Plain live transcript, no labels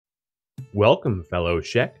Welcome, fellow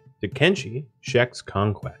Shek, to Kenshi Shek's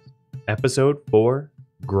Conquest, Episode 4,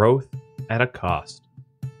 Growth at a Cost.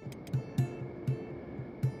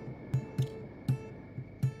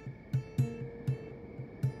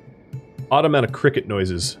 Odd amount of cricket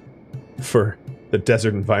noises for the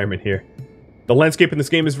desert environment here. The landscape in this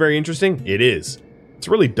game is very interesting. It is. It's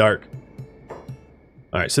really dark.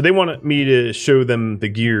 Alright, so they wanted me to show them the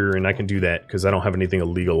gear, and I can do that because I don't have anything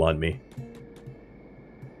illegal on me.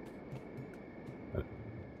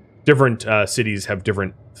 Different cities have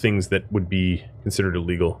different things that would be considered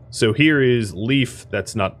illegal. So here is Leaf,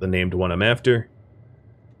 that's not the named one I'm after.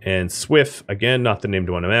 And Swift, again, not the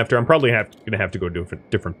named one I'm after. I'm probably going to have to go to a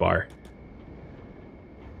different bar.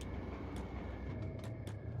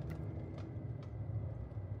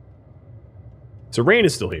 So Rain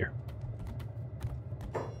is still here.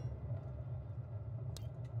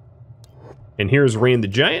 And here's Rain the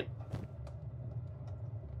Giant.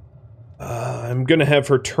 I'm gonna have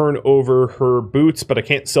her turn over her boots, but I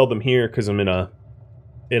can't sell them here because I'm in a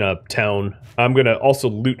town. I'm gonna also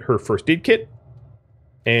loot her first aid kit.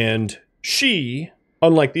 And she,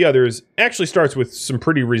 unlike the others, actually starts with some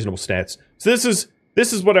pretty reasonable stats. So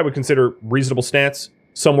this is what I would consider reasonable stats,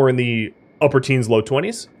 somewhere in the upper teens, low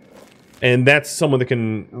 20s. And that's someone that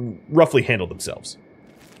can roughly handle themselves.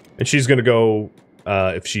 And she's gonna go,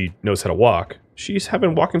 if she knows how to walk. She's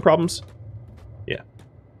having walking problems? Yeah.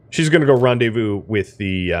 She's gonna go rendezvous with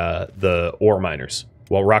the ore miners,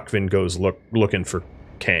 while Rockvin goes looking for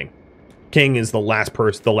Kang. Kang is the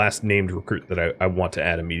last named recruit that I want to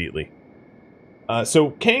add immediately. So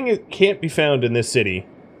Kang can't be found in this city,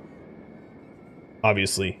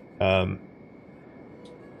 obviously, because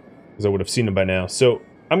I would have seen him by now. So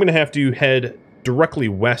I'm gonna have to head directly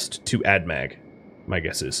west to Admag, my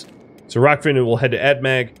guess is. So Rockvin will head to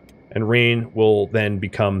Admag, and Rain will then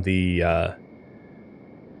become the,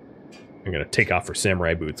 I'm gonna take off her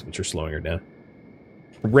samurai boots, which are slowing her down.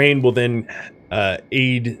 Rain will then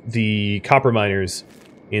aid the copper miners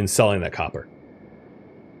in selling that copper.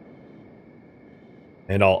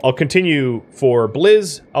 And I'll continue for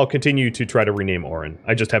Blizz, I'll continue to try to rename Orin.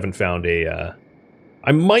 I just haven't found a,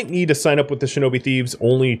 I might need to sign up with the Shinobi Thieves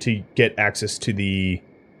only to get access to the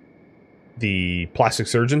Plastic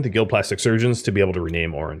Surgeon, the Guild Plastic Surgeons, to be able to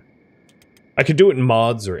rename Orin. I could do it in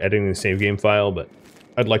mods or editing the save game file, but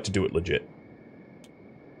I'd like to do it legit.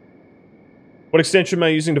 What extension am I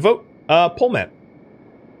using to vote? Poll map.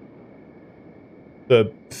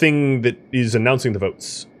 The thing that is announcing the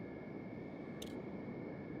votes.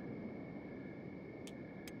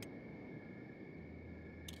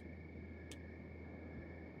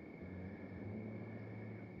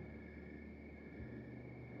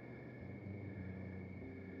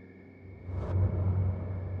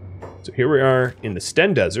 So here we are in the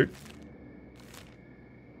Sten Desert,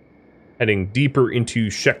 heading deeper into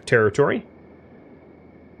Shek territory.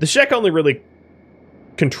 The Shek only really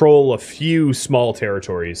control a few small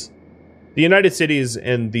territories. The United Cities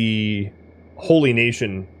and the Holy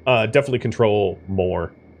Nation definitely control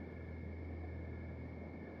more.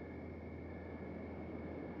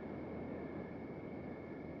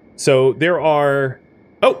 So there are...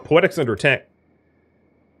 Oh, Poetic's under attack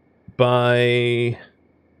by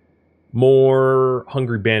more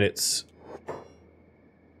hungry bandits.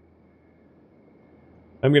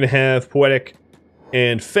 I'm going to have Poetic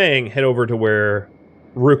and Fang head over to where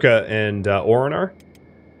Ruka and Orin are,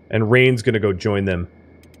 and Rain's going to go join them.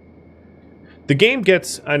 The game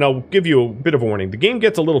gets, and I'll give you a bit of a warning, the game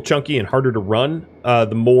gets a little chunky and harder to run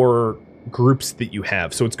the more groups that you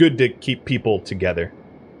have, so it's good to keep people together.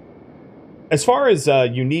 As far as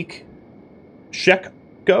unique Shek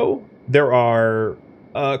go, there are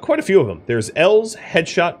quite a few of them. There's Els,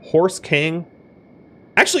 Headshot, Horse, Kang.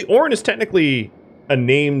 Actually, Orin is technically a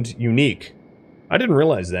named unique. I didn't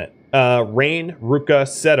realize that. Rain, Ruka,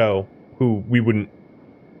 Seto, who we wouldn't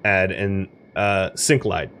add, and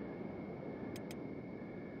Sinklide.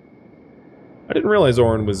 I didn't realize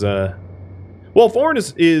Orin was well, if Orin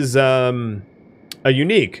is a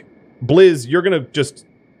unique, Blizz, you're gonna just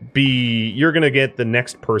be, you're gonna get the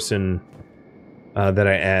next person that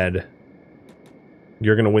I add.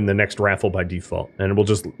 You're gonna win the next raffle by default, and we'll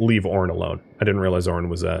just leave Orin alone. I didn't realize Orin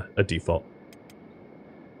was a default.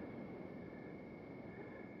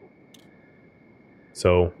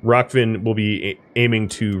 So Rockvin will be aiming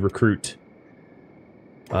to recruit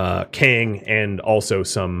Kang and also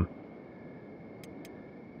some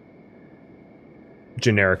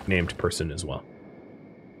generic named person as well.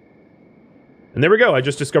 And there we go, I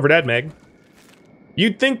just discovered Admag.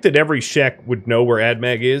 You'd think that every Shek would know where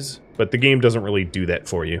Admag is, but the game doesn't really do that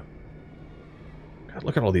for you. God,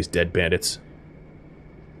 look at all these dead bandits.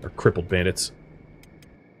 Or crippled bandits.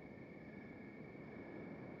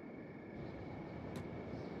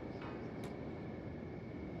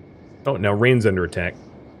 Oh, now Rain's under attack.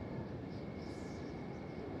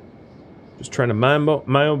 Just trying to mind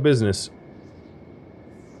my own business.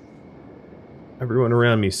 Everyone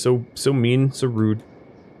around me so mean, so rude.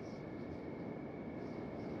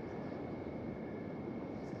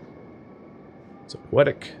 So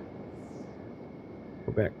poetic.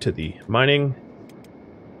 Go back to the mining.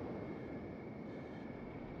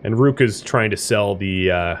 And Ruka's trying to sell the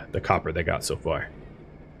copper they got so far.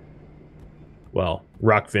 Well,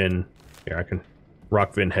 Rockvin... Here, I can...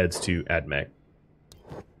 Rockvin heads to Admag.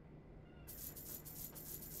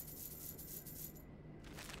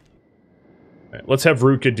 Alright, let's have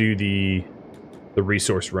Ruka do the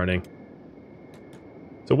resource running.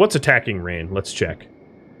 So what's attacking Rain? Let's check.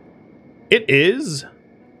 It is...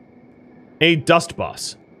 a dust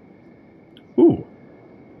boss. Ooh.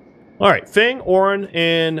 Alright, Fang, Orin,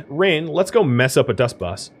 and Rain, let's go mess up a dust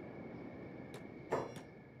boss.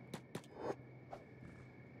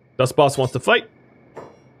 Dust boss wants to fight.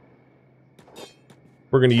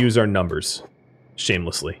 We're going to use our numbers.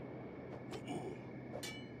 Shamelessly.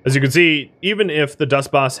 As you can see, even if the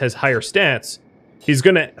dust boss has higher stats, he's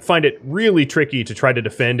going to find it really tricky to try to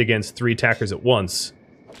defend against 3 attackers at once.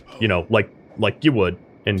 You know, like you would.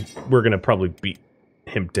 And we're going to probably beat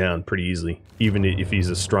him down pretty easily, even if he's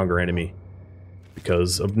a stronger enemy,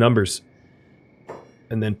 because of numbers.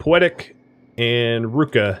 And then Poetic and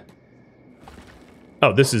Ruka.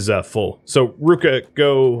 Oh, this is full. So Ruka,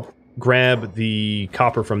 go grab the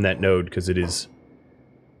copper from that node, because it is...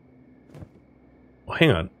 Oh, hang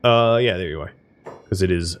on. Yeah, there you are. Because it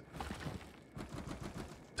is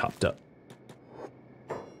topped up.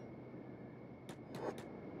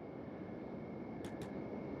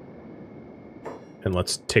 And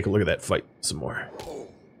let's take a look at that fight some more.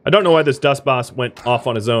 I don't know why this dust boss went off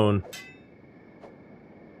on his own.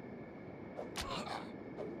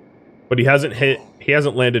 But he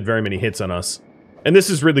hasn't landed very many hits on us. And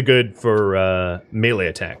this is really good for melee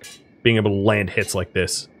attack. Being able to land hits like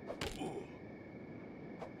this.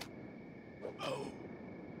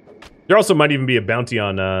 There also might even be a bounty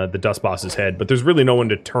on the dust boss's head, but there's really no one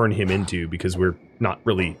to turn him into because we're not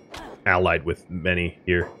really allied with many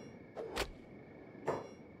here.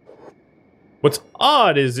 What's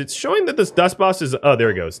odd is it's showing that this dust boss is... Oh, there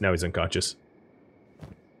he goes. Now he's unconscious.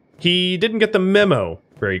 He didn't get the memo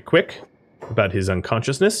very quick about his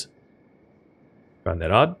unconsciousness. Found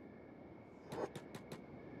that odd.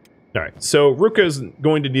 Alright, so Ruka's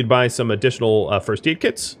going to need to buy some additional first aid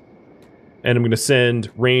kits. And I'm going to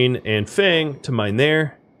send Rain and Fang to mine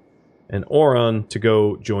there. And Oron to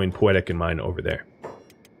go join Poetic and mine over there.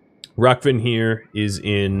 Rockvin here is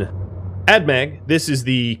in Admag. This is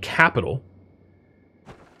the capital.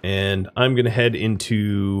 And I'm going to head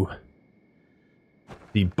into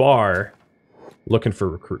the bar looking for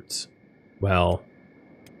recruits. Well,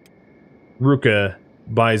 Ruka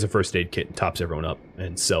buys a first aid kit and tops everyone up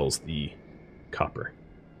and sells the copper.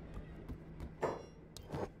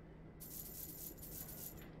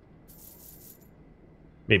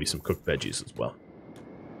 Maybe some cooked veggies as well.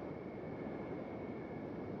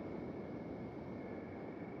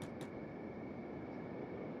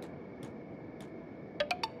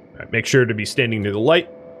 Alright, make sure to be standing near the light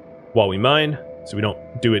while we mine, so we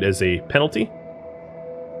don't do it as a penalty.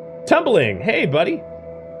 Tumbling! Hey, buddy!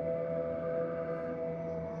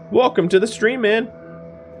 Welcome to the stream, man!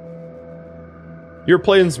 You're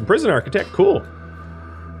playing some Prison Architect? Cool.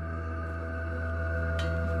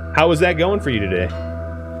 How was that going for you today?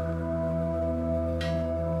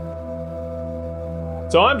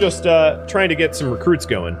 So I'm just trying to get some recruits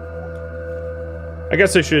going. I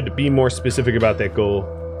guess I should be more specific about that goal.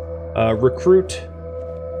 Recruit,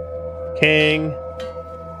 Kang,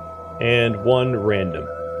 and 1 random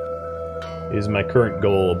is my current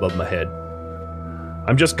goal above my head.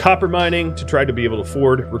 I'm just copper mining to try to be able to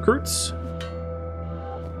afford recruits.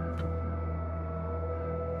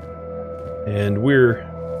 And we're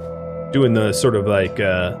doing the sort of like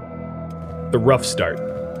the rough start.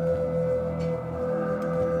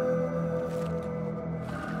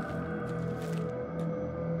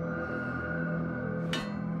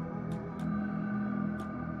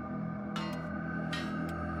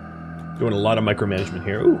 Doing a lot of micromanagement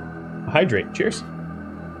here. Ooh, a hydrate. Cheers.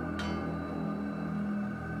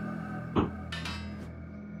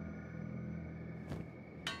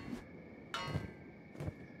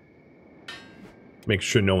 Make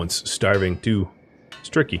sure no one's starving, too. It's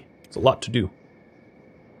tricky. It's a lot to do.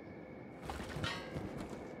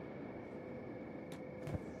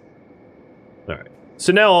 Alright.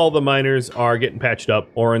 So now all the miners are getting patched up.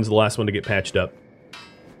 Oren's the last one to get patched up.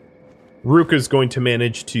 Ruka's going to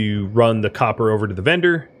manage to run the copper over to the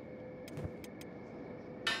vendor.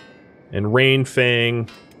 And Rain, Fang,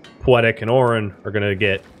 Poetic, and Oren are going to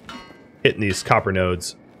get hitting these copper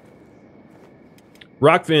nodes.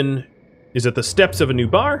 Rockvin is at the steps of a new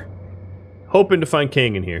bar, hoping to find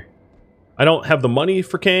Kang in here. I don't have the money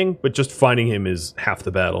for Kang, but just finding him is half the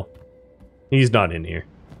battle. He's not in here.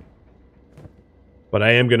 But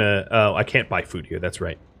I am gonna... I can't buy food here, that's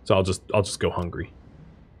right. So I'll just go hungry.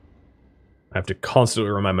 I have to constantly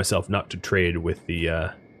remind myself not to trade with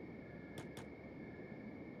the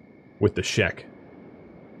Shek.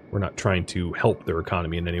 We're not trying to help their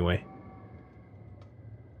economy in any way.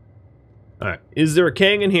 Alright, is there a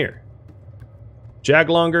Kang in here?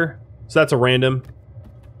 Jaglonger, so that's a random.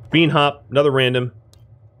 Beanhop, another random.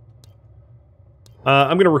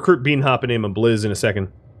 I'm going to recruit Beanhop and name him Blizz in a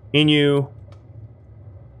second. Inu.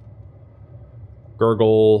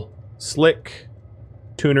 Gurgle. Slick.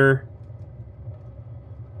 Tuner.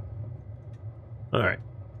 Alright.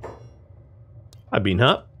 Hi,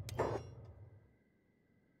 Beanhop.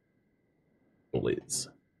 Blizz.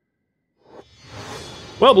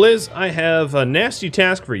 Well, Blizz, I have a nasty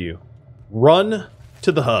task for you. Run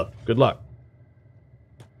to the hub. Good luck.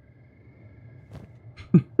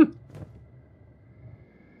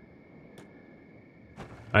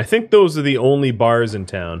 I think those are the only bars in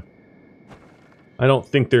town. I don't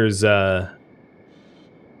think there's, If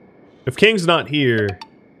King's not here,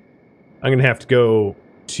 I'm gonna have to go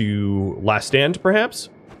to Last Stand, perhaps?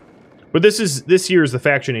 But this here is the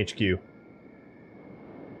faction HQ.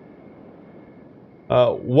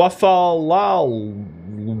 Wafalal.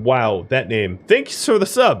 Wow, that name. Thanks for the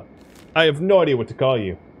sub. I have no idea what to call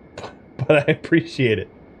you, but I appreciate it.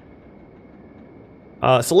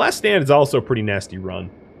 So Last Stand is also a pretty nasty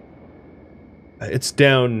run. It's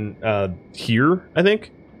down here, I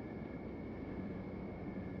think.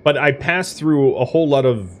 But I passed through a whole lot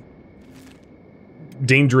of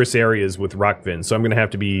dangerous areas with Rockvin, so I'm going to have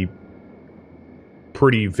to be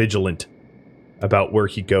pretty vigilant about where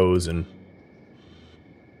he goes and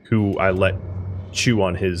who I let chew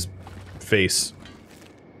on his face.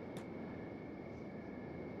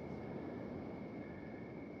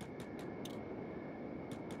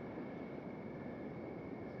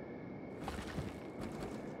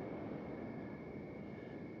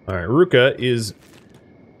 Alright, Ruka is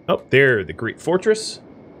up there, the Great Fortress.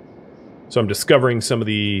 So I'm discovering some of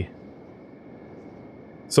the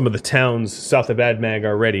towns south of Admag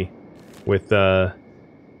already with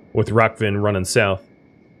Rockvin running south.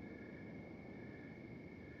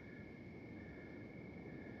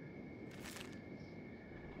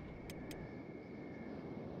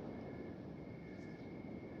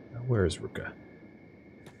 Where is Ruka?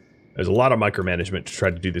 There's a lot of micromanagement to try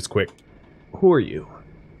to do this quick. Who are you?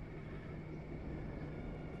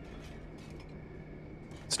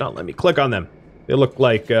 It's not letting me click on them. They look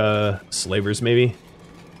like slavers, maybe.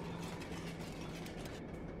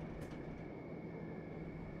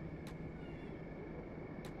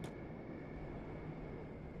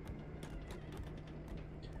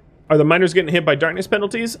 Are the miners getting hit by darkness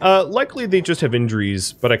penalties? Likely they just have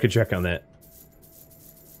injuries, but I could check on that.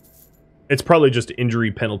 It's probably just injury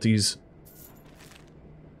penalties.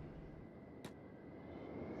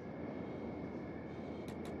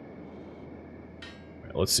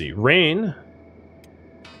 Right, let's see. Rain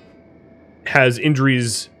has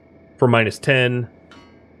injuries for -10.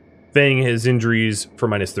 Fang has injuries for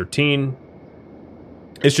 -13.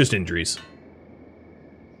 It's just injuries.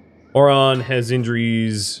 Oron has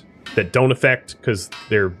injuries that don't affect because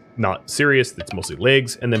they're not serious. It's mostly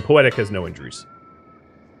legs. And then Poetic has no injuries.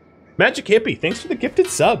 Magic Hippie, thanks for the gifted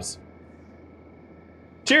subs.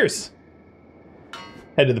 Cheers.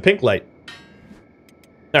 Head to the pink light.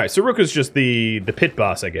 Alright, so Ruka's just the pit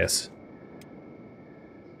boss, I guess.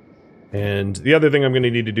 And the other thing I'm going to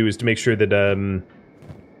need to do is to make sure that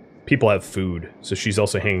people have food. So she's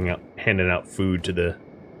also handing out food to the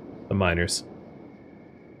miners.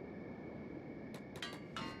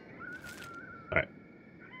 Alright.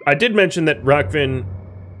 I did mention that Rockvin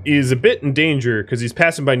is a bit in danger because he's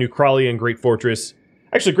passing by New Crawley and Great Fortress.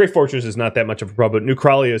 Actually, Great Fortress is not that much of a problem, but New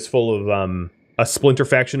Crawley is full of a splinter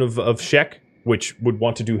faction of Shek, which would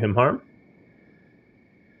want to do him harm.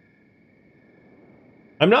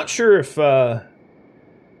 I'm not sure if...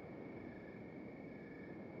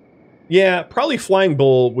 yeah, probably Flying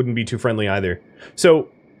Bull wouldn't be too friendly either. So,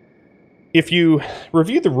 if you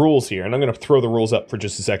review the rules here, and I'm going to throw the rules up for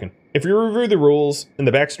just a second. If you review the rules and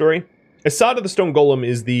the backstory, Esata the Stone Golem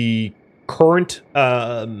is the current,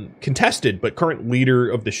 contested, but current leader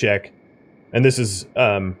of the Shek. And this is,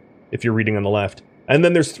 if you're reading on the left. And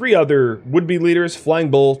then there's 3 other would-be leaders,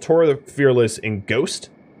 Flying Bull, Tora the Fearless, and Ghost.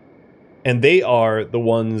 And they are the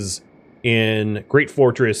ones in Great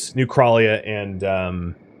Fortress, New Kralia, and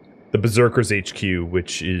the Berserkers HQ,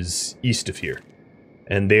 which is east of here.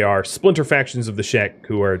 And they are splinter factions of the Shek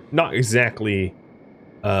who are not exactly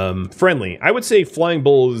friendly. I would say Flying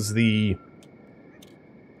Bull is the...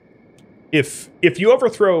 If you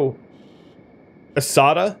overthrow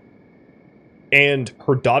Esata and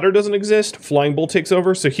her daughter doesn't exist, Flying Bull takes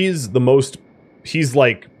over. So he's the most... He's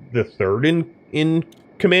like the 3rd in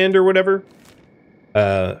command or whatever.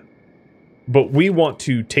 But we want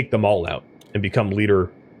to take them all out and become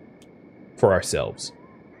leader for ourselves.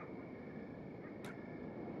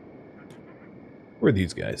 Where are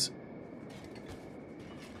these guys?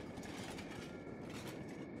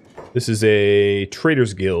 This is a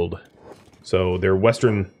Traders Guild. So they're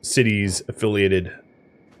Western cities affiliated.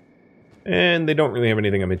 And they don't really have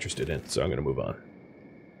anything I'm interested in, so I'm going to move on.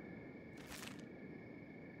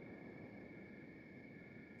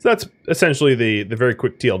 So that's essentially the very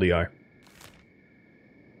quick TLDR.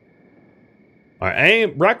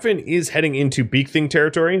 Alright, Rockfin is heading into Beak Thing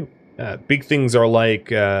territory. Beak Things are like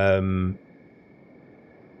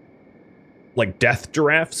death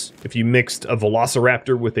giraffes. If you mixed a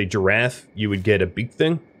velociraptor with a giraffe, you would get a Beak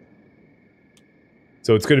Thing.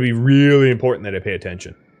 So it's going to be really important that I pay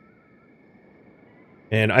attention.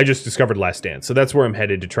 And I just discovered Last Stand, so that's where I'm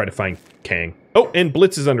headed to try to find Kang. Oh, and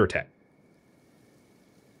Blitz is under attack.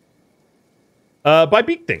 By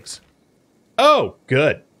Beak Things. Oh,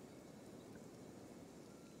 good.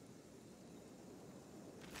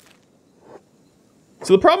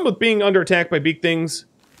 So the problem with being under attack by Beak Things,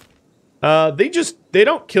 they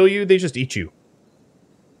don't kill you, they just eat you.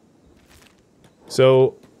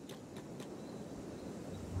 So...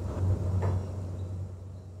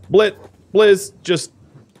 Blizz, just...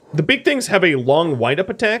 The Beak Things have a long wind-up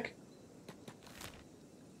attack.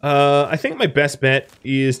 I think my best bet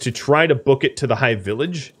is to try to book it to the Hive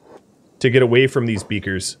Village to get away from these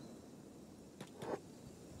beakers.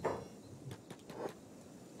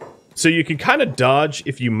 So you can kind of dodge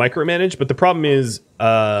if you micromanage, but the problem is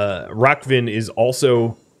Rockvin is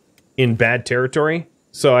also in bad territory,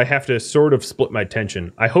 so I have to sort of split my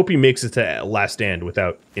attention. I hope he makes it to Last Stand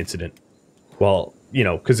without incident. Well, you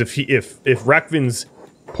know, because if Rockvin's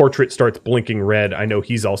portrait starts blinking red, I know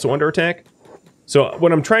he's also under attack. So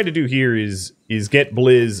what I'm trying to do here is get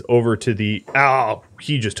Blizz over to the... Oh,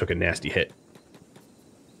 he just took a nasty hit.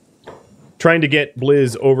 Trying to get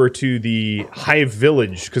Blizz over to the Hive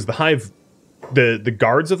Village, because the Hive... The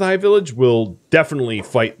guards of the Hive Village will definitely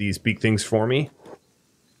fight these Beak Things for me.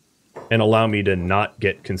 And allow me to not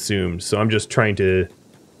get consumed. So I'm just trying to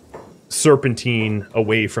serpentine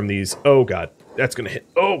away from these... Oh, God. That's going to hit...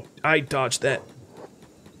 Oh, I dodged that.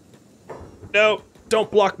 No,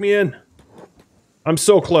 don't block me in. I'm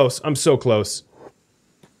so close. I'm so close.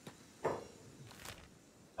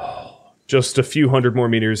 Oh, just a few hundred more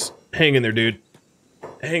meters. Hang in there, dude.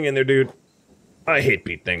 Hang in there, dude. I hate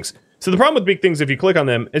Beak Things. So the problem with Beak Things, if you click on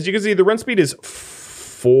them, as you can see, the run speed is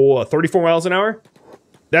 34 miles an hour.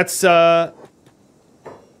 That's, oh,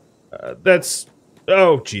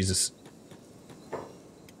 Jesus.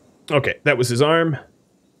 Okay, that was his arm.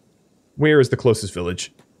 Where is the closest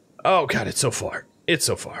village? Oh, God, it's so far. It's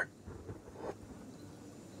so far.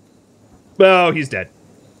 Oh, he's dead.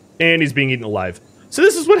 And he's being eaten alive. So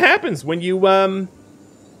this is what happens when you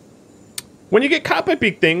get caught by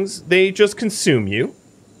Beak Things. They just consume you.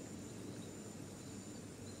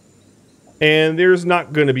 And there's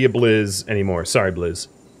not going to be a Blizz anymore. Sorry, Blizz.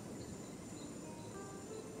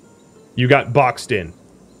 You got boxed in.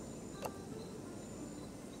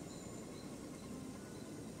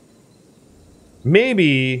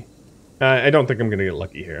 Maybe... I don't think I'm going to get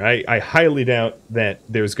lucky here. I highly doubt that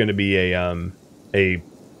there's going to be a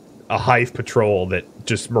Hive patrol that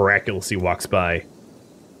just miraculously walks by.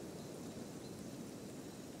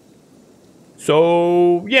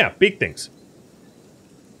 So, yeah, Beak Things.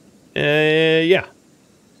 Yeah.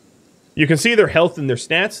 You can see their health and their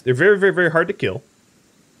stats. They're very, very, very hard to kill.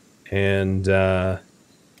 And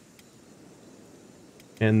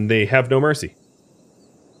they have no mercy.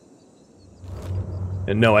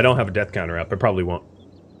 And no, I don't have a death counter up. I probably won't.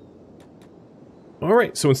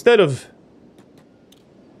 Alright, so instead of...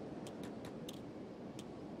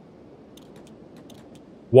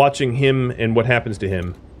 watching him and what happens to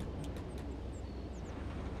him...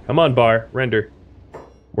 Come on, Bar. Render.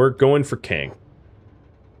 We're going for Kang.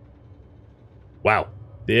 Wow.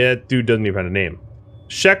 That dude doesn't even have a name.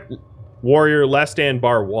 Shek Warrior Last Stand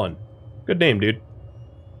Bar 1. Good name, dude.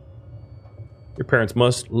 Your parents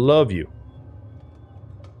must love you.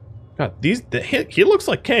 God, he looks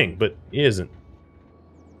like King, but he isn't.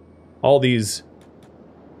 All these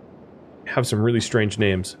have some really strange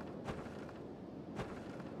names.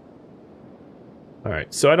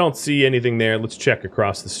 Alright, so I don't see anything there. Let's check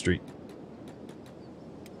across the street.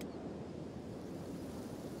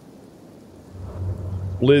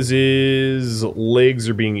 Liz's legs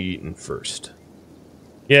are being eaten first.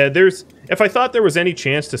 Yeah, if I thought there was any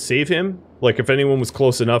chance to save him, like if anyone was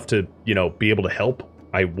close enough to, you know, be able to help,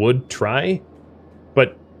 I would try.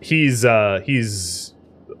 But he's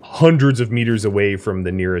hundreds of meters away from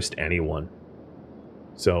the nearest anyone.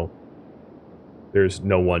 So there's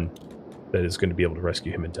no one that is going to be able to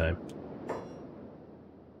rescue him in time.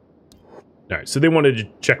 Alright, so they wanted to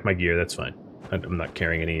check my gear, that's fine. I'm not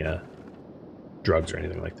carrying any drugs or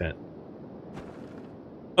anything like that.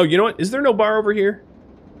 Oh, you know what? Is there no bar over here?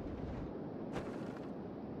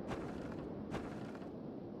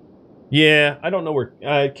 Yeah, I don't know where...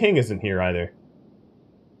 King isn't here either.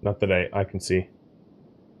 Not that I can see.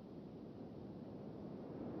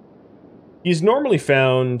 He's normally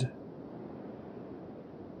found...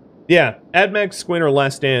 Yeah, Admag, Squint, or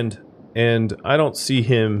Last Stand, and I don't see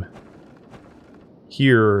him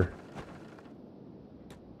here.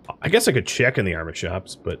 I guess I could check in the armor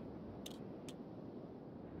shops, but...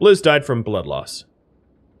 Liz died from blood loss.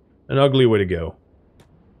 An ugly way to go.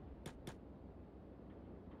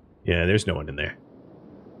 Yeah, there's no one in there.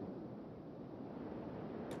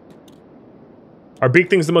 Are big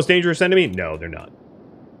things the most dangerous enemy? No, they're not.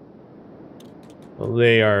 Well,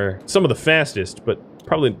 they are some of the fastest, but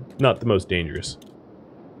probably not the most dangerous.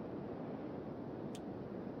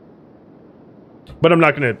 But I'm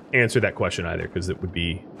not going to answer that question either, because it would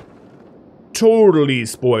be totally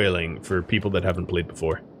spoiling for people that haven't played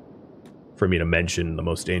before. For me to mention the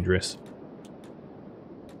most dangerous.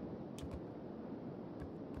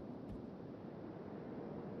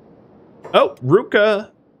 Oh, Ruka.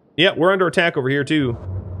 Yeah, we're under attack over here too.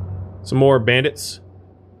 Some more bandits.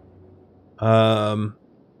 I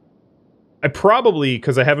probably,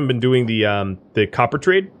 because I haven't been doing the copper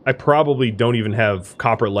trade, I probably don't even have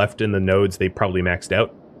copper left in the nodes. They probably maxed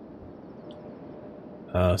out.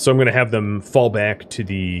 So I'm going to have them fall back to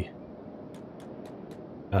the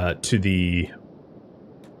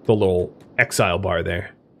little exile bar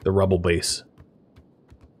there, the rubble base.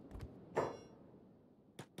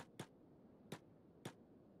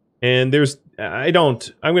 And there's, I'm going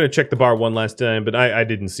to check the bar one last time, but I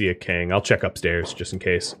didn't see a King. I'll check upstairs just in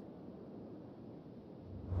case.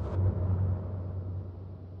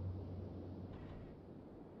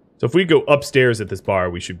 So if we go upstairs at this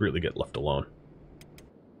bar, we should really get left alone.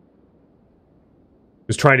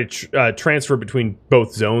 Just trying to transfer between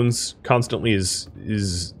both zones constantly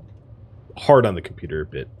is hard on the computer a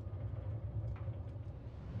bit.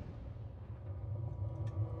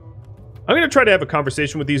 I'm going to try to have a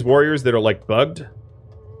conversation with these warriors that are, like, bugged.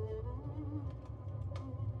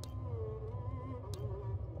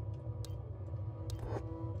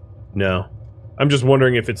 No. I'm just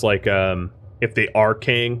wondering if it's, like, if they are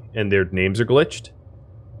King and their names are glitched.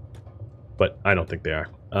 But I don't think they are.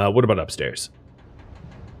 What about upstairs?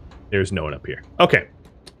 There's no one up here. Okay.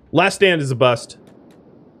 Last Stand is a bust.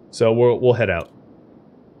 So we'll head out.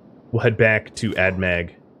 We'll head back to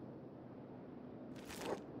Admag.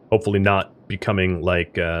 Hopefully not becoming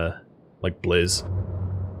like Blizz.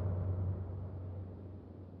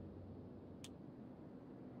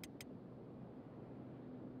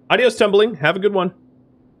 Adios, Tumbling. Have a good one.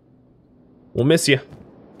 We'll miss you.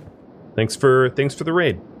 Thanks for the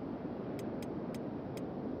raid.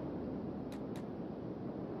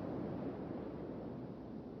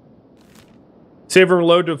 Save and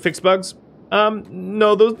reload to fix bugs?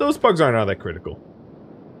 No, those bugs aren't all that critical.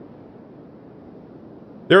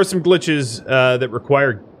 There are some glitches that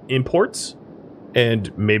require imports,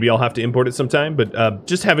 and maybe I'll have to import it sometime, but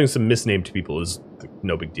just having some misnamed people is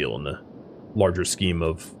no big deal in the larger scheme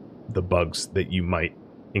of the bugs that you might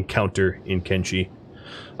encounter in Kenshi.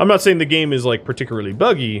 I'm not saying the game is, like, particularly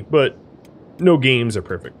buggy, but no games are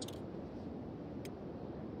perfect.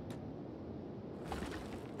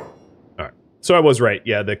 Alright, so I was right.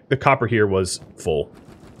 Yeah, the copper here was full,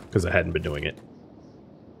 because I hadn't been doing it.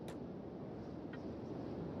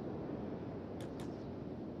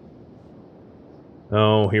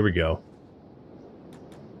 Oh, here we go.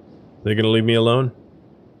 They're gonna leave me alone?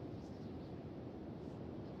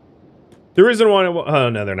 The reason why oh,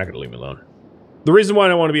 no, they're not gonna leave me alone. The reason why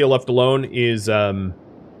I want to be left alone is,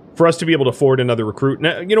 for us to be able to afford another recruit.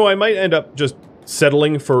 Now, you know, I might end up just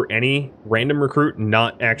settling for any random recruit,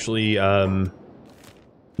 not actually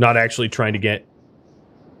trying to get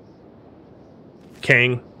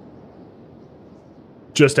King.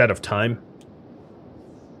 just out of time.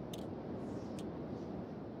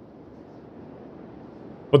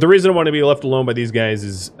 But the reason I want to be left alone by these guys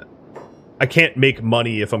is I can't make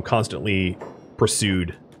money if I'm constantly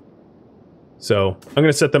pursued. So I'm going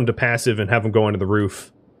to set them to passive and have them go onto the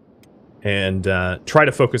roof and try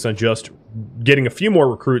to focus on just getting a few more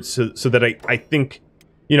recruits so that I think,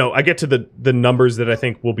 you know, I get to the numbers that I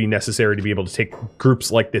think will be necessary to be able to take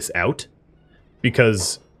groups like this out.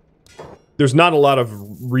 Because there's not a lot of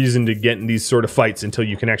reason to get in these sort of fights until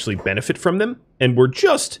you can actually benefit from them. And we're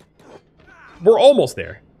almost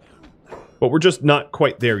there. But we're just not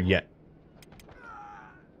quite there yet.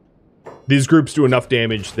 These groups do enough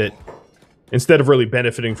damage that instead of really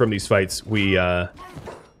benefiting from these fights, we,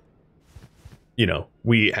 you know,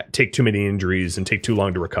 we take too many injuries and take too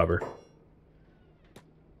long to recover.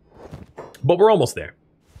 But we're almost there.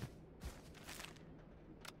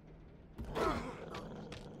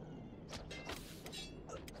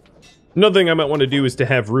 Another thing I might want to do is to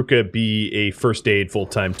have Ruka be a first aid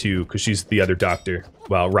full-time too, because she's the other doctor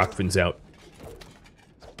while Rockfin's out.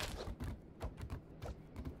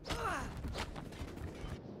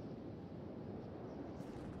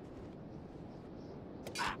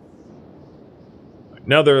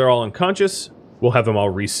 Now they're all unconscious, we'll have them all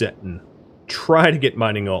reset and try to get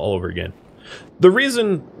mining all over again. The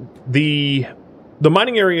reason the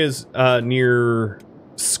mining areas near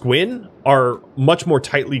Squin are much more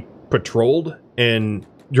tightly patrolled, and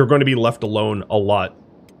you're going to be left alone a lot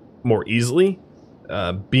more easily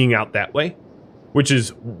being out that way, which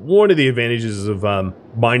is one of the advantages of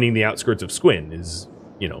mining the outskirts of Squin is,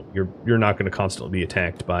 you know, you're not going to constantly be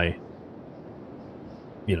attacked by,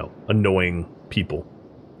 you know, annoying people.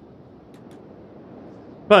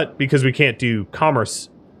 But because we can't do commerce,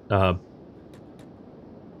 you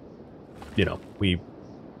know,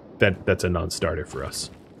 that's a non-starter for us,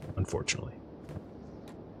 unfortunately.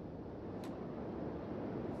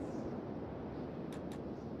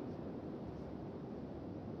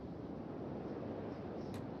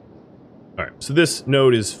 Alright, so this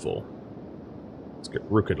node is full. Let's get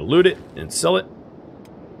Ruka to loot it and sell it.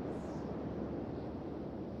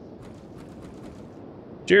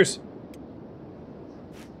 Cheers.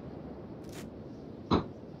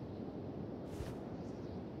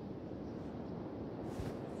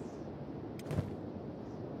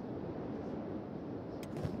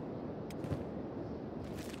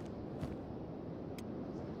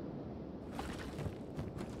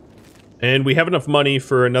 And we have enough money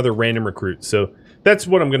for another random recruit. So that's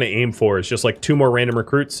what I'm going to aim for, is just like 2 more random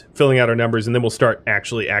recruits, filling out our numbers, and then we'll start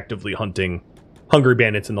actually actively hunting hungry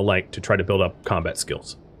bandits and the like to try to build up combat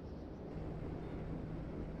skills.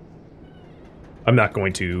 I'm not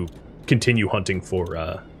going to continue hunting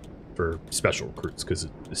for special recruits because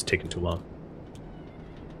it's taking too long.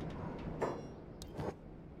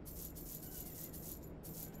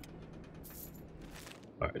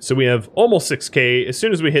 Alright, so we have almost 6k. As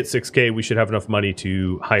soon as we hit 6k, we should have enough money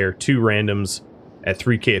to hire 2 randoms at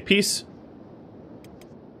 3k apiece.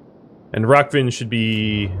 And Rockfin should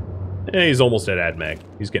be... he's almost at AdMag.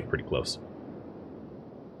 He's getting pretty close.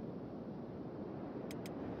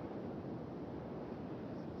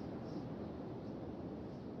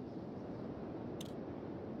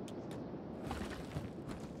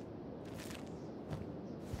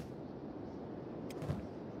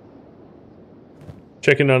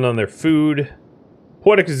 Checking on their food.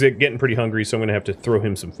 Poetic is getting pretty hungry, so I'm going to have to throw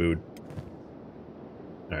him some food.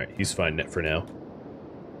 Alright, he's fine net for now.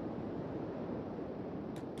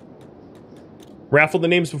 Raffle the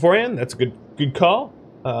names beforehand. That's a good call.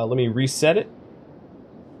 Let me reset it.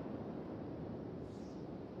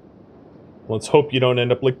 Let's hope you don't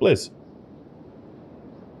end up like Blizz.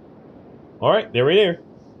 Alright, there we are.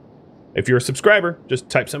 If you're a subscriber, just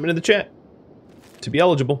type something in the chat to be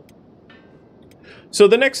eligible. So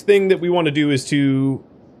the next thing that we want to do is to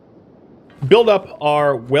build up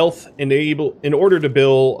our wealth in order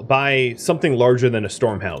to buy something larger than a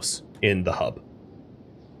storm house in the hub.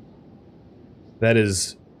 That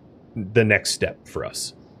is the next step for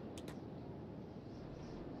us.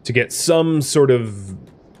 To get some sort of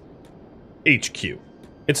HQ.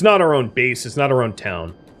 It's not our own base, it's not our own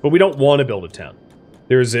town, but we don't want to build a town.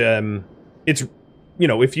 There's it's, you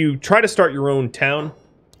know, if you try to start your own town,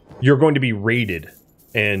 you're going to be raided.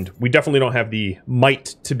 And we definitely don't have the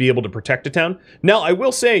might to be able to protect a town. Now, I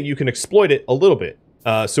will say you can exploit it a little bit.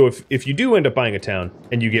 So if you do end up buying a town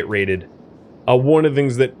and you get raided, one of the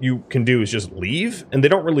things that you can do is just leave, and they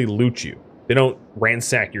don't really loot you. They don't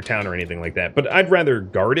ransack your town or anything like that. But I'd rather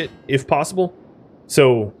guard it if possible.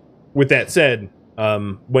 So with that said,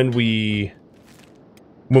 when we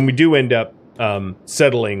do end up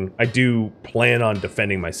settling, I do plan on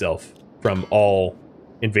defending myself from all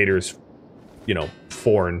invaders, you know,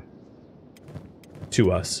 foreign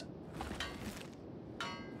to us.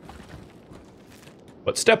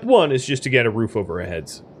 But step one is just to get a roof over our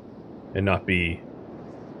heads and not be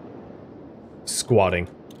squatting.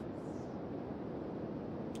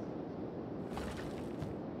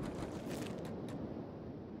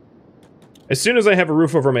 As soon as I have a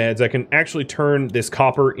roof over my heads, I can actually turn this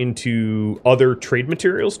copper into other trade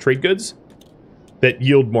materials, trade goods, that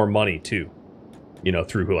yield more money, too. You know,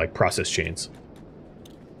 through, like, process chains.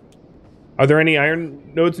 Are there any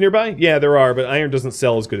iron nodes nearby? Yeah, there are, but iron doesn't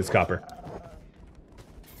sell as good as copper.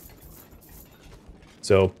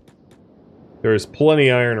 So, there's plenty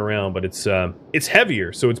of iron around, but it's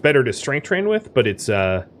heavier, so it's better to strength train with, but it's,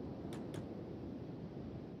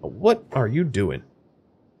 What are you doing?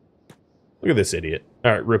 Look at this idiot.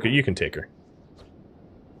 Alright, Ruka, you can take her.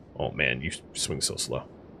 Oh man, you swing so slow.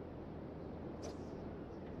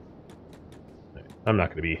 I'm not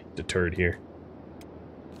going to be deterred here.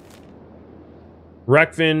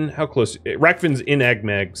 Rakvin, how close? Rakvin's in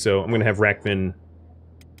Agmag, so I'm going to have Rakvin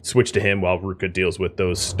switch to him while Ruka deals with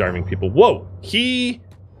those starving people. Whoa! He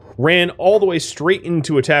ran all the way straight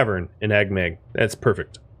into a tavern in Agmag. That's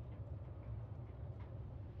perfect.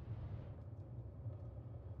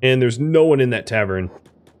 And there's no one in that tavern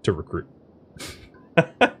to recruit.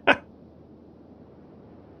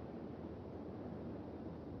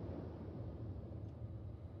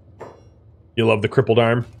 You love the crippled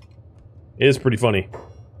arm? It is pretty funny.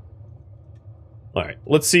 Alright,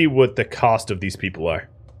 let's see what the cost of these people are.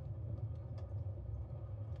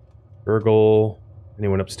 Burgle.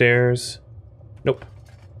 Anyone upstairs? Nope.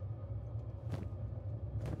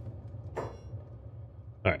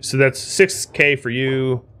 Alright, so that's 6k for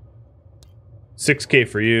you. 6k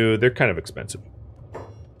for you. They're kind of expensive.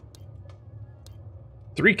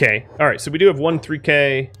 3k. Alright, so we do have one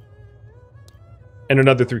 3k and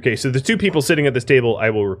another 3k. So the two people sitting at this table, I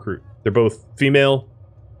will recruit. They're both female.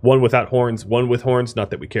 One without horns, one with horns. Not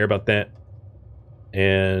that we care about that.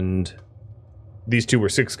 And these two were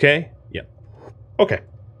 6k? Yep. Okay.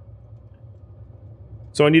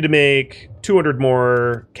 So I need to make 200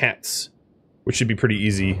 more cats, which should be pretty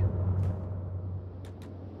easy.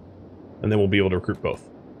 And then we'll be able to recruit both.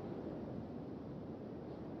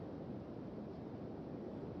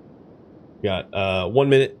 Got 1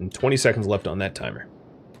 minute and 20 seconds left on that timer.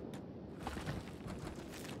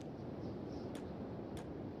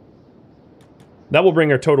 That will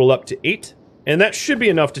bring our total up to 8. And that should be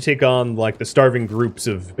enough to take on, like, the starving groups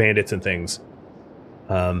of bandits and things.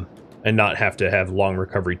 And not have to have long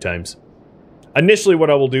recovery times. Initially, what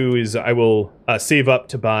I will do is I will save up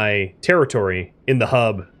to buy territory in the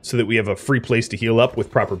hub so that we have a free place to heal up with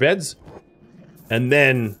proper beds. And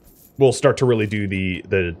then we'll start to really do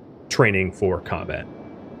the training for combat.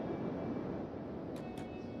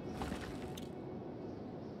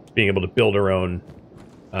 Being able to build our own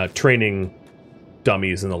training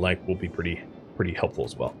dummies and the like will be pretty helpful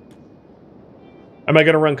as well. Am I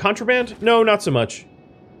going to run contraband? No, not so much.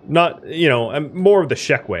 Not, you know, I'm more of the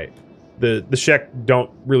Shek way. The Shek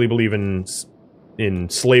don't really believe in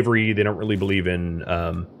slavery. They don't really believe in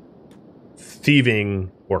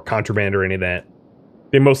thieving or contraband or any of that.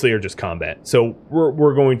 They mostly are just combat. So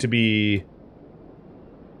we're going to be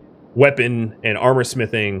weapon and armor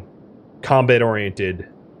smithing, combat oriented,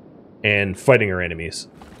 and fighting our enemies.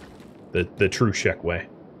 The true Shek way.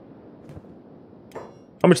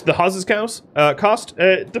 How much do the houses cost?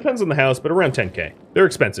 It depends on the house, but around 10k. They're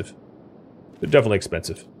expensive. They're definitely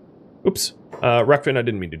expensive. Oops. Rakvin, I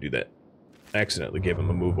didn't mean to do that. I accidentally gave him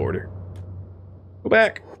a move order. Go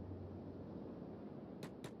back.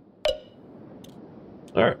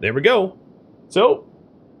 Alright, there we go. So,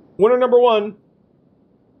 winner number 1.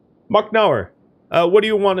 Muknauer. What do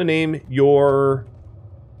you want to name your...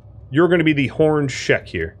 You're going to be the Horned Shek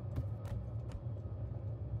here.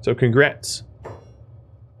 So, congrats.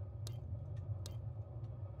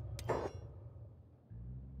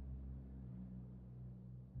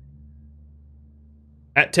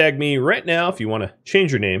 @tag me right now if you want to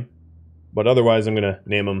change your name. But otherwise, I'm going to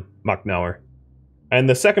name him Muknauer. And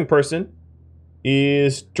the second person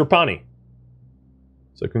is Trapani.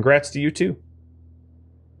 So congrats to you too.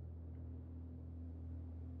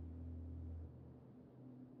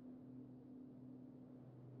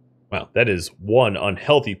 Wow, that is one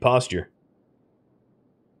unhealthy posture.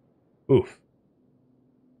 Oof.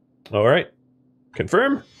 All right.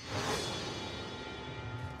 Confirm.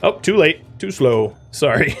 Oh, too late. Too slow.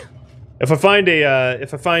 Sorry. If I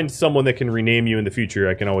find someone that can rename you in the future,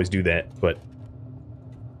 I can always do that, but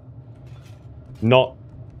not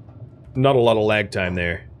not a lot of lag time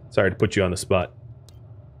there. Sorry to put you on the spot.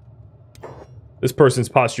 This person's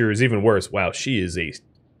posture is even worse. Wow, she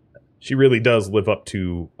really does live up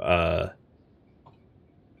to,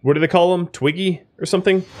 what do they call them? Twiggy or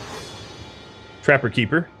something? Trapper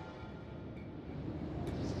Keeper.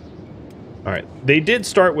 Alright, they did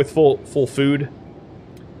start with full food.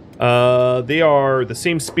 They are the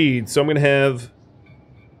same speed, so I'm gonna have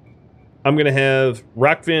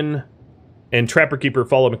Rockvin and Trapper Keeper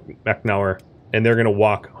follow McNauer, and they're gonna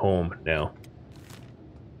walk home now.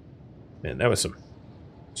 Man, that was some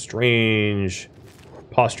strange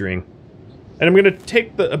posturing. And I'm gonna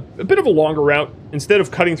take a bit of a longer route. Instead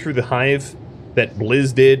of cutting through the hive that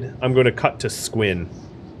Blizz did, I'm gonna cut to Squin.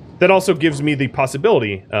 That also gives me the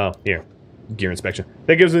possibility, here, gear inspection.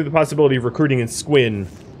 That gives me the possibility of recruiting in Squin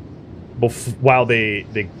while they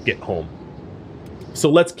get home.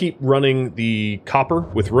 So let's keep running the copper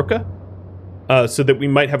with Ruka, so that we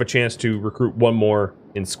might have a chance to recruit one more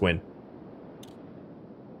in Squin.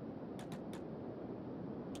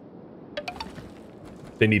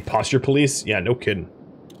 They need posture police? Yeah, no kidding.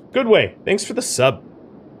 Good way. Thanks for the sub.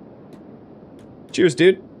 Cheers,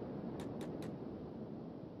 dude.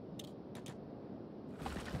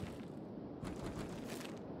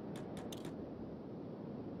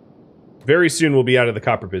 Very soon we'll be out of the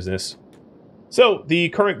copper business. So, the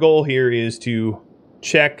current goal here is to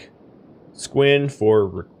check Squin for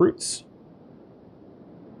recruits.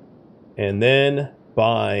 And then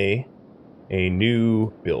buy a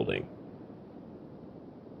new building.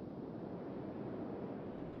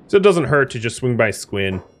 So it doesn't hurt to just swing by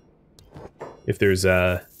Squin if there's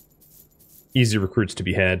easy recruits to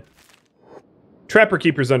be had. Trapper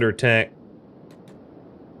Keeper's under attack.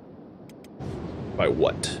 By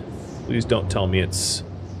what? Please don't tell me it's...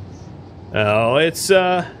 Oh, it's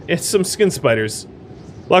some skin spiders.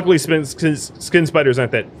 Luckily, skin spiders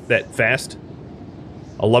aren't that fast.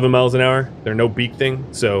 11 miles an hour. They're no beak thing,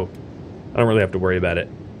 so I don't really have to worry about it.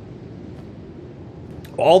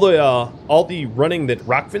 All the running that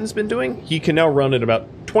Rockfin's been doing, he can now run at about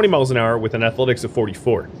 20 miles an hour with an athletics of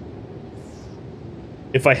 44.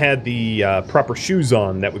 If I had the proper shoes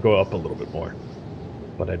on, that would go up a little bit more.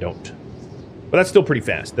 But I don't. But that's still pretty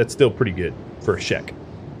fast. That's still pretty good for a Shek.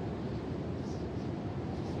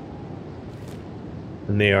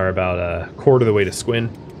 And they are about a quarter of the way to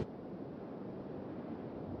Squin.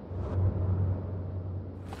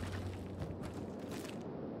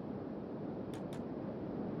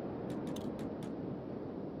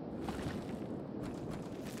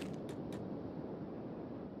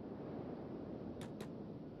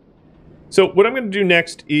 So what I'm going to do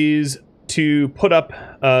next is to put up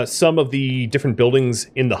some of the different buildings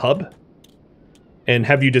in the hub and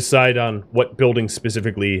have you decide on what building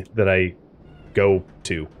specifically that I go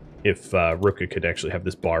to if Ruka could actually have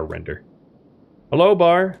this bar render. Hello,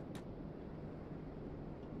 bar.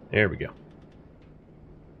 There we go.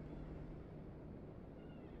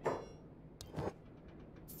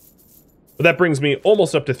 But that brings me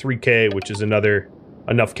almost up to 3K, which is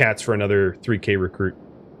enough cats for another 3K recruit.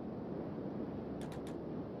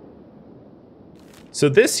 So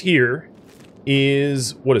this here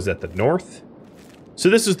is, what is that, the north? So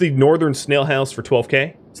this is the northern snail house for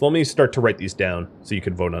 12K. So let me start to write these down so you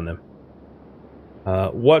can vote on them.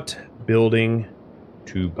 What building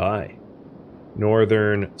to buy?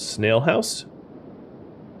 Northern snail house.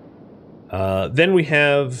 Then we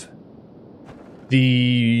have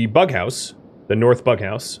the bug house, the north bug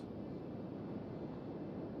house.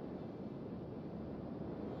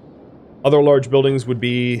 Other large buildings would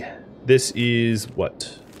be... This is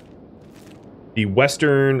what? The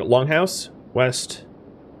Western Longhouse? West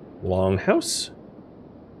Longhouse?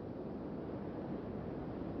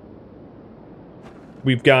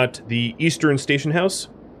 We've got the Eastern Station House.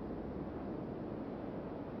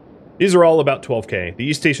 These are all about 12K. The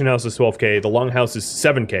East Station House is 12K. The Longhouse is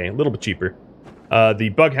 7K, a little bit cheaper. The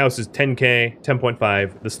Bug House is 10K,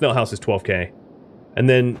 10.5. The Snail House is 12K. And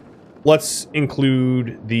then let's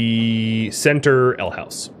include the Center L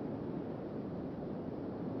House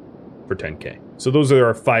for 10K. So those are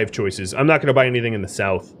our 5 choices. I'm not going to buy anything in the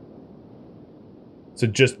south. So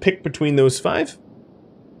just pick between those 5.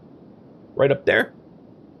 Right up there.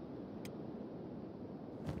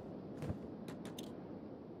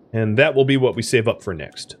 And that will be what we save up for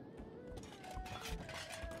next.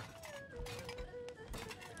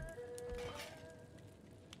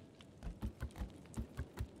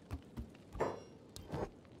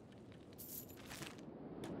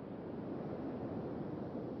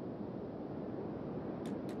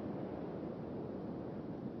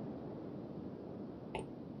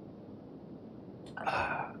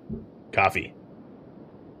 Coffee.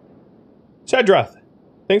 Chadroth,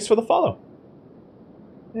 thanks for the follow.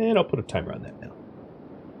 And I'll put a timer on that now.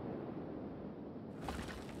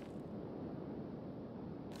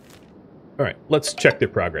 Alright, let's check their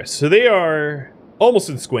progress. So they are almost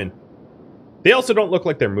in Squin. They also don't look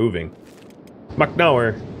like they're moving.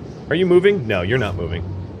 Maknauer, are you moving? No, you're not moving.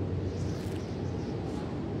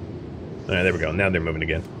 Alright, there we go. Now they're moving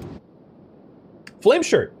again. Flame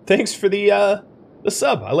Shirt, thanks for the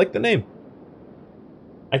sub. I like the name.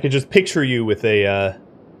 I could just picture you with a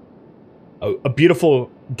beautiful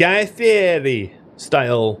Guy Fieri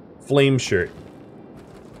style flame shirt.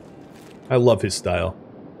 I love his style.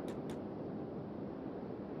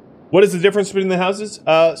 What is the difference between the houses?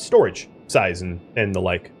 Storage size and the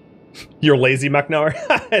like. You're lazy, Maknauer.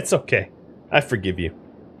 It's okay. I forgive you.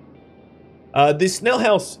 The snail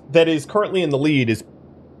house that is currently in the lead is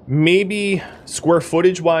maybe square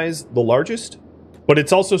footage wise the largest, but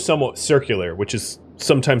it's also somewhat circular, which is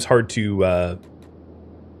sometimes hard to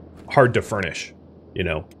furnish, you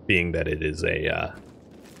know, being that it is a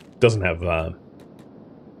doesn't have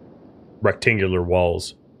rectangular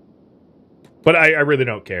walls. But I really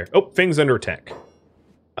don't care. Oh, Fing's under attack.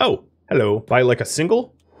 Oh, hello. By like a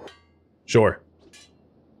single? Sure.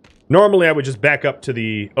 Normally I would just back up to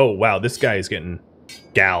the... Oh, wow, this guy is getting...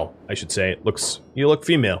 Gal, I should say. You look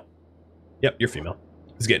female. Yep, you're female.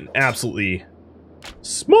 He's getting absolutely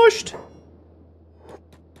smushed.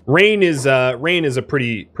 Rain is a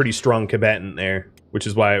pretty strong combatant there, which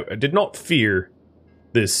is why I did not fear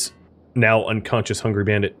this now unconscious hungry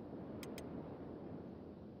bandit.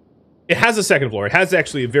 It has a second floor. It has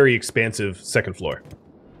actually a very expansive second floor,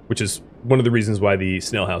 which is one of the reasons why the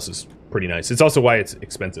snail house is pretty nice. It's also why it's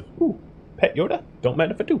expensive. Ooh, Pet Yoda? Don't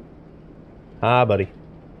mind if I do. Ah, buddy.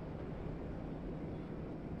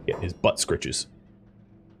 Getting his butt scritches.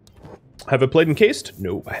 Have I played Encased?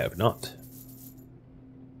 No, I have not.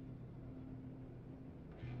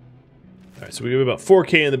 Alright, so we have about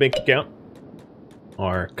 4K in the bank account.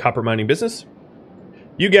 Our copper mining business.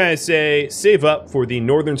 You guys say, save up for the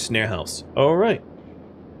Northern Snare House. Alright.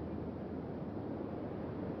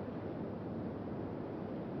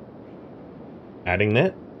 Adding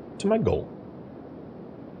that to my goal.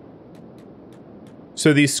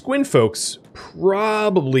 So these Squin folks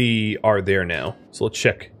probably are there now. So let's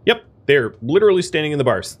check. Yep, they're literally standing in the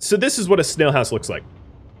bars. So this is what a snail house looks like.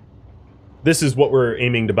 This is what we're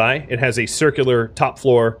aiming to buy. It has a circular top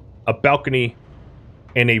floor, a balcony,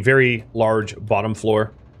 and a very large bottom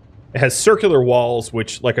floor. It has circular walls,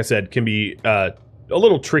 which, like I said, can be a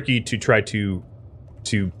little tricky to try to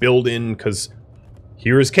build in, because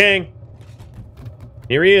here is Kang.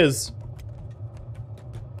 Here he is.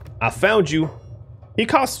 I found you. He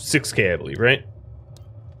costs 6K, I believe, right?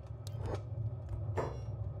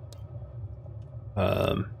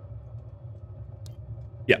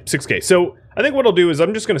 Yeah, 6K. So I think what I'll do is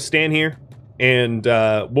I'm just going to stand here, and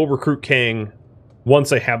we'll recruit Kang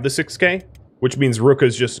once I have the 6K, which means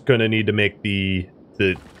Ruka's just going to need to make the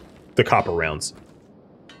copper rounds.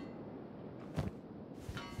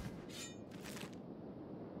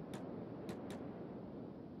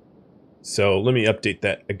 So let me update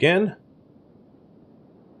that again.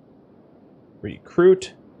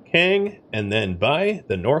 Recruit Kang, and then buy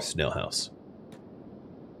the North Snail House.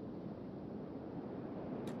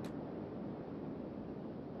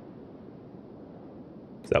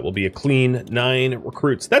 That will be a clean 9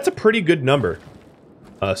 recruits. That's a pretty good number.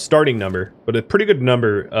 Starting number, but a pretty good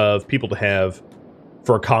number of people to have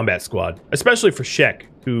for a combat squad. Especially for Shek,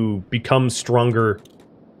 who becomes stronger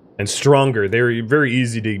and stronger. They're very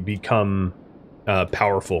easy to become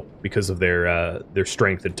powerful because of their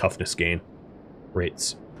strength and toughness gain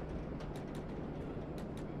rates.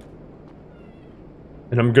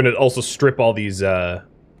 And I'm going to also strip all these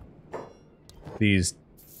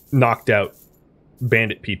knocked out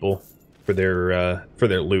bandit people for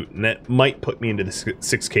their loot, and that might put me into the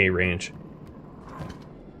 6K range.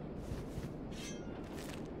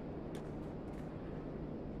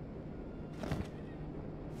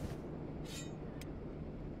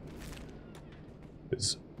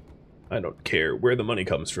 Because I don't care where the money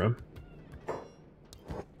comes from.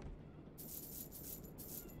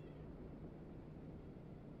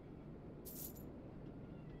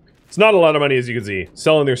 It's not a lot of money, as you can see.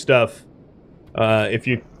 Selling their stuff. If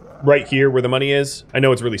you right here where the money is, I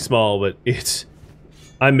know it's really small, but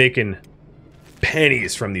I'm making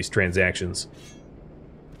pennies from these transactions.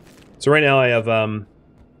 So right now I have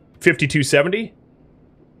 5270,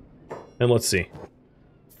 and let's see,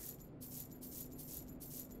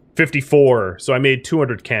 54. So I made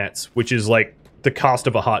 200 cats, which is like the cost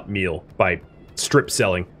of a hot meal by strip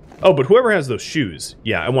selling. Oh, but whoever has those shoes,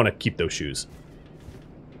 yeah, I want to keep those shoes.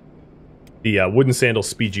 The wooden sandals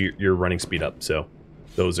speed your running speed up, so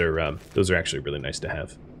those are actually really nice to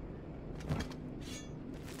have.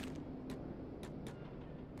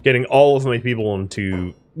 Getting all of my people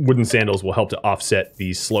into wooden sandals will help to offset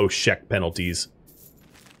the slow Shek penalties.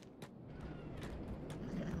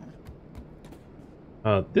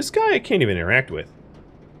 This guy I can't even interact with.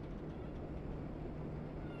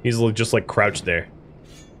 He's just like crouched there.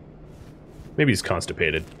 Maybe he's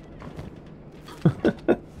constipated.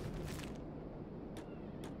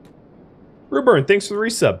 Ruburn, thanks for the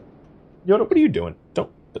resub. Yoda, what are you doing?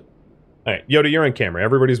 Don't. Alright, Yoda, you're on camera.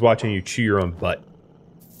 Everybody's watching you chew your own butt.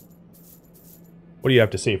 What do you have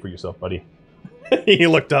to say for yourself, buddy? He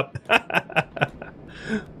looked up.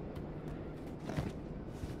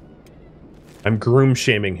 I'm groom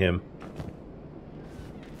shaming him.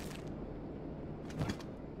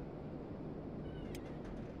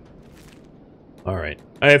 Alright.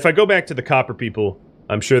 If I go back to the copper people,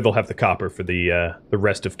 I'm sure they'll have the copper for the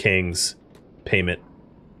rest of Kang's payment.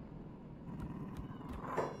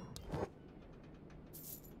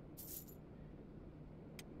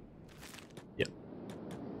 Yep.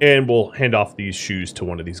 And we'll hand off these shoes to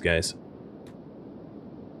one of these guys.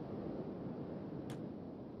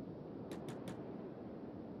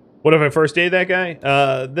 What if I first aid that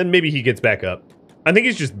guy? Then maybe he gets back up. I think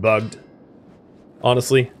he's just bugged.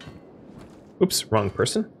 Honestly. Oops, wrong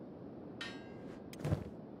person.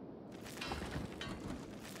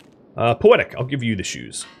 Poetic, I'll give you the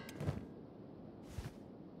shoes.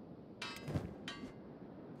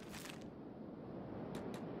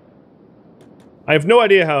 I have no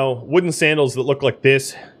idea how wooden sandals that look like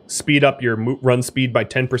this speed up your run speed by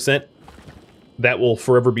 10%. That will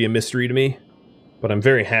forever be a mystery to me. But I'm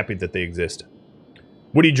very happy that they exist.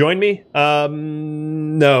 Would he join me?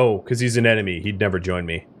 No, because he's an enemy. He'd never join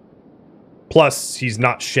me. Plus, he's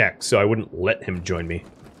not Shek, so I wouldn't let him join me.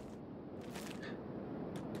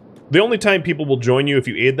 The only time people will join you if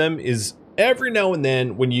you aid them is every now and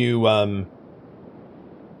then when you,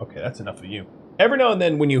 Okay, that's enough of you. Every now and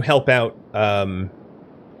then when you help out,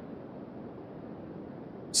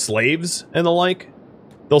 slaves and the like,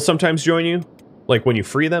 they'll sometimes join you. Like when you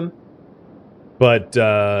free them. But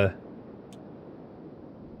they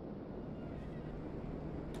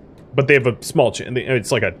have a small chance.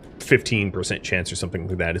 It's like a 15% chance or something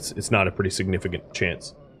like that. It's not a pretty significant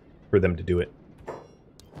chance for them to do it.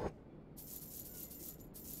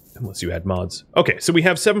 Unless you add mods. Okay, so we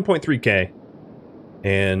have 7.3k.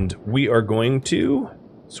 And we are going to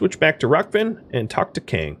switch back to Rockfin and talk to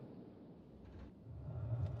Kang.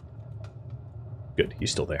 Good, he's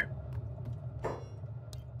still there.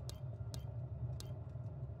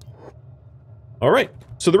 Alright,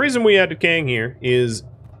 so the reason we added Kang here is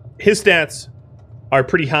his stats are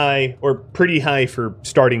pretty high, or pretty high for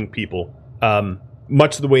starting people.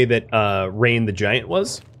 Much the way that Rain the Giant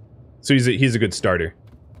was. So he's a good starter.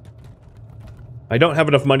 I don't have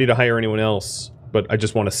enough money to hire anyone else, but I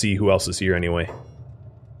just want to see who else is here anyway.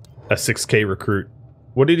 A 6k recruit.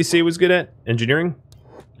 What did he say he was good at? Engineering?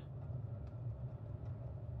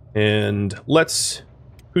 And let's...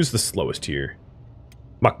 Who's the slowest here?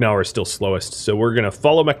 McNauer is still slowest, so we're gonna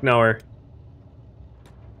follow McNauer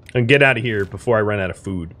and get out of here before I run out of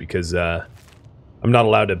food, because I'm not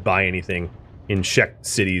allowed to buy anything in Shek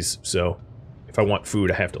cities, so if I want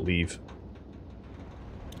food, I have to leave.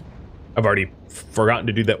 I've already forgotten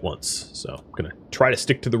to do that once, so I'm gonna try to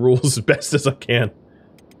stick to the rules as best as I can.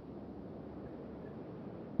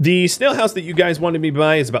 The snail house that you guys wanted me to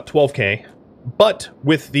buy is about 12k. But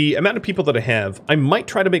with the amount of people that I have, I might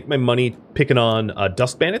try to make my money picking on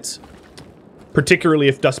dust bandits. Particularly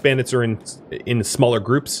if dust bandits are in smaller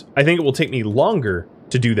groups. I think it will take me longer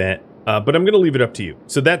to do that, but I'm going to leave it up to you.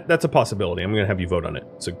 So that's a possibility. I'm going to have you vote on it.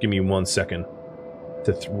 So give me 1 second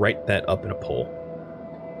to write that up in a poll.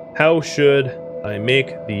 How should I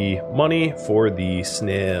make the money for the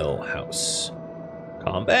snail house?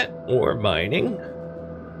 Combat or mining?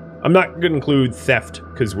 I'm not going to include theft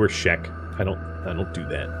because we're Shek. I don't do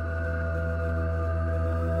that.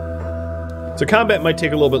 So combat might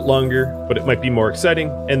take a little bit longer, but it might be more exciting,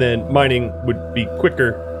 and then mining would be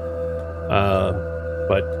quicker,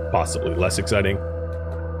 but possibly less exciting.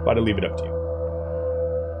 But I leave it up to you.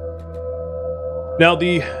 Now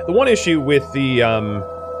the one issue with the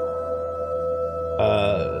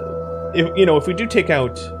if we do take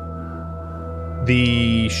out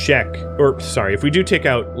the Shek, or sorry, if we do take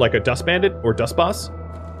out like a dust bandit or dust boss,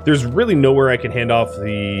 there's really nowhere I can hand off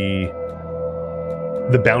the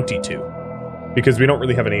bounty to, because we don't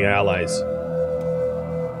really have any allies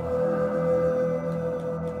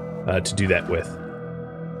to do that with.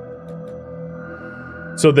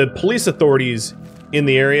 So the police authorities in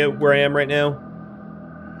the area where I am right now.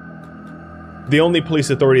 The only police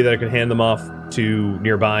authority that I could hand them off to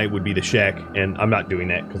nearby would be the Shek, and I'm not doing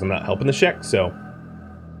that because I'm not helping the Shek, so...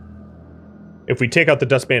 If we take out the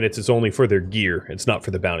Dust Bandits, it's only for their gear. It's not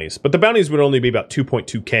for the bounties. But the bounties would only be about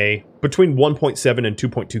 2.2k, between 1.7 and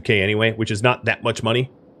 2.2k anyway, which is not that much money.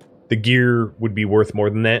 The gear would be worth more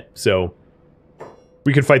than that, so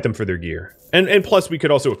we could fight them for their gear. And plus, we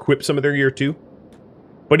could also equip some of their gear, too.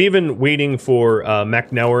 But even waiting for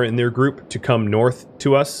MacNauer and their group to come north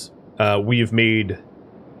to us, we have made,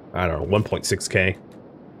 I don't know, 1.6k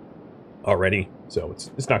already. So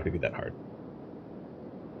it's not going to be that hard.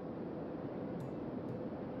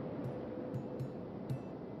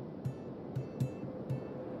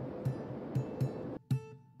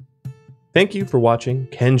 Thank you for watching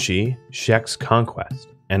Kenshi Shek's Conquest,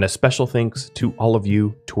 and a special thanks to all of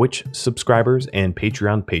you Twitch subscribers and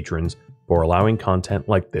Patreon patrons for allowing content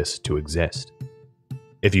like this to exist.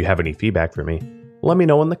 If you have any feedback for me, let me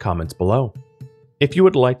know in the comments below. If you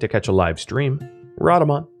would like to catch a live stream,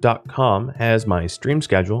 Rhadamant.com has my stream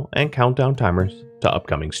schedule and countdown timers to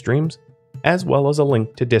upcoming streams, as well as a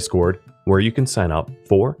link to Discord where you can sign up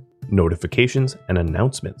for notifications and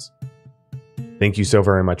announcements. Thank you so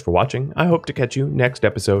very much for watching. I hope to catch you next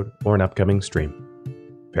episode or an upcoming stream.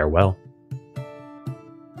 Farewell.